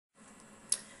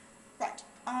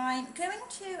I'm going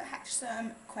to hatch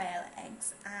some quail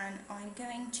eggs and I'm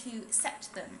going to set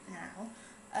them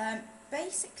now.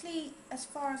 Basically, as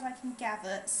far as I can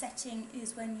gather, setting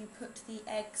is when you put the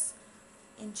eggs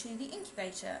into the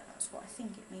incubator. That's what I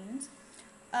think it means.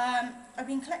 I've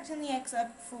been collecting the eggs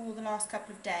up for the last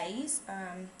couple of days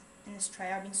in this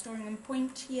tray. I've been storing them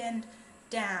pointy end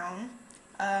down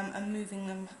and moving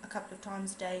them a couple of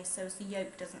times a day so as the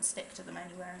yolk doesn't stick to them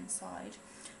anywhere inside.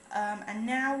 And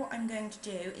now what I'm going to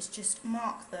do is just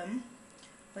mark them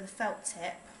with a felt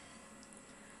tip,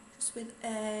 just with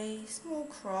a small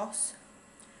cross,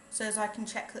 so as I can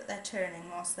check that they're turning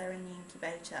whilst they're in the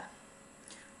incubator.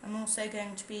 I'm also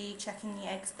going to be checking the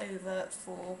eggs over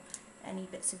for any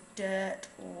bits of dirt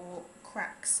or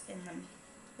cracks in them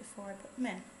before I put them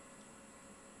in.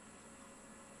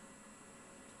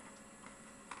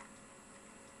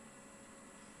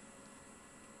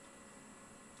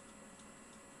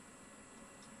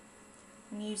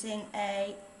 I'm using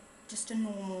just a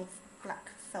normal black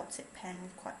felt tip pen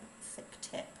with quite a thick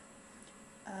tip.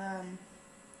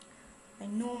 I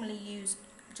normally use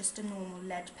just a normal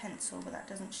lead pencil, but that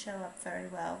doesn't show up very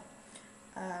well.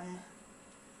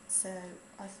 So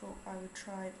I thought I would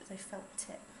try with a felt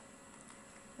tip,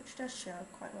 which does show up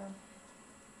quite well.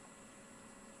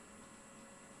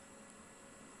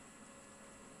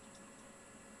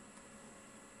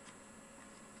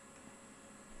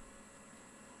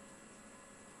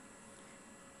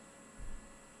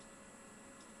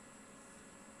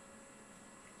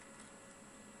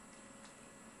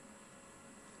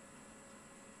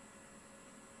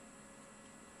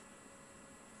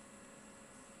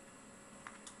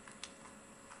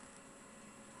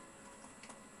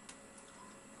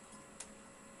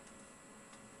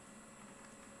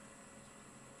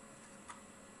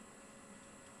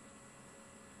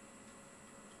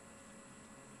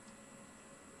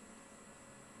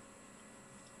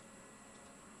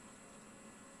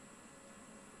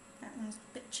 That one's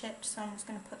a bit chipped, so I'm just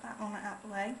going to put that one out of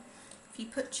the way. If you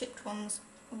put chipped ones,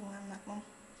 and that one.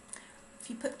 If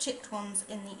you put chipped ones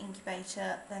in the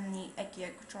incubator, then the egg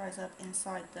yolk dries up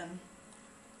inside them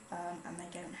and they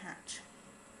don't hatch.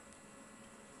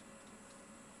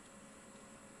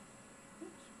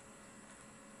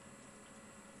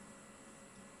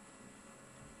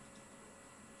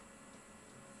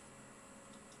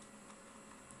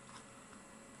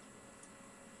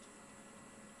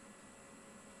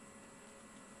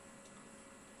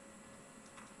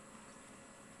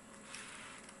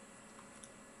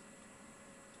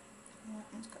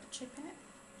 That one's got a chip in it.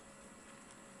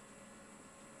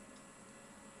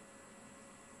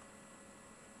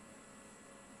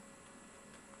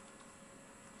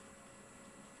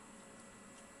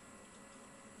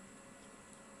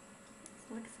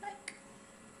 Wood flake.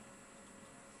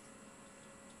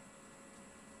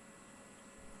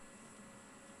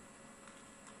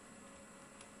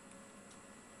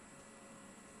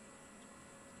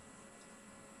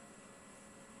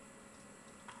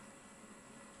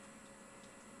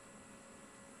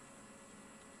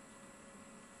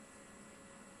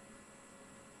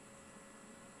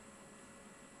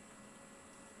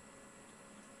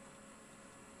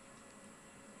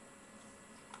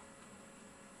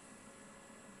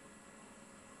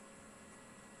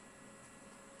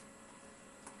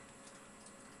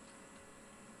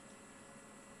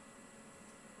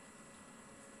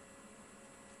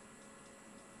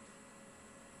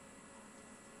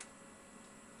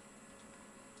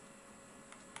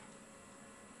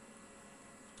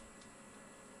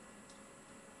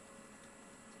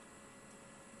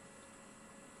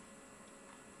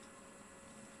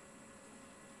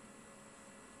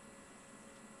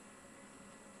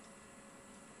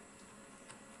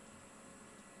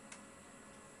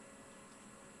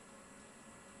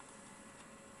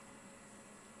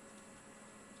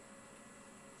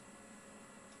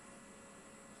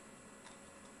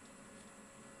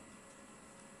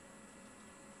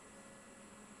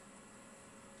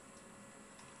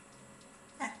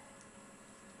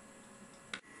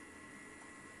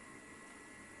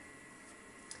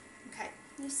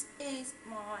 This is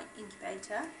my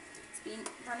incubator. It's been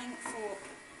running for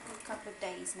a couple of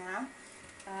days now.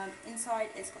 Inside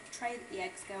it's got a tray that the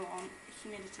eggs go on, a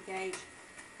humidity gauge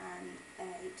and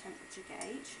a temperature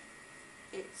gauge.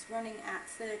 It's running at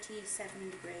 37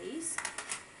 degrees.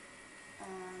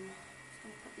 I'm just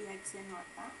going to put the eggs in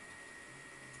like that.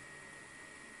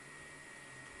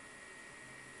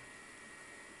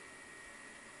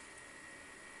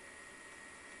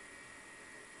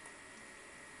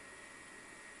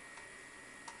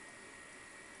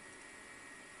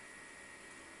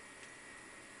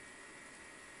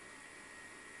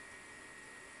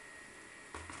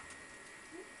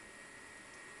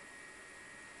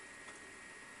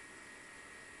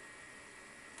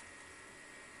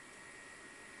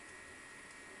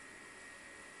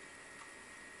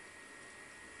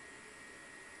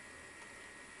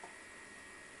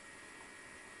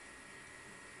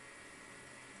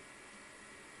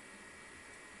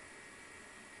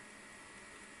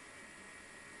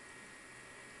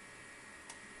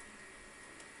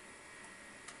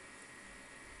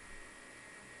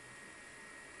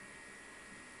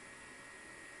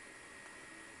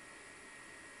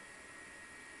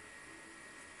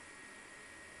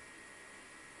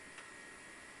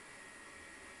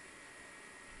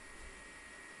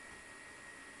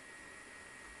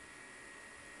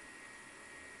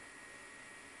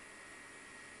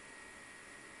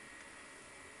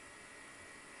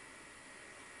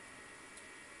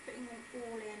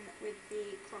 with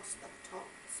the cross at the top,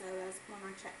 so as when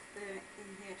I check them in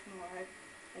here tomorrow,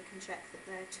 I can check that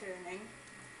they're turning.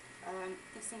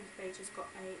 This incubator's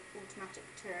got a automatic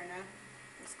turner.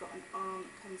 It's got an arm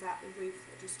that comes out the roof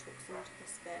that just hooks into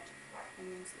this bit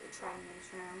and means that the tray moves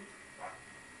round.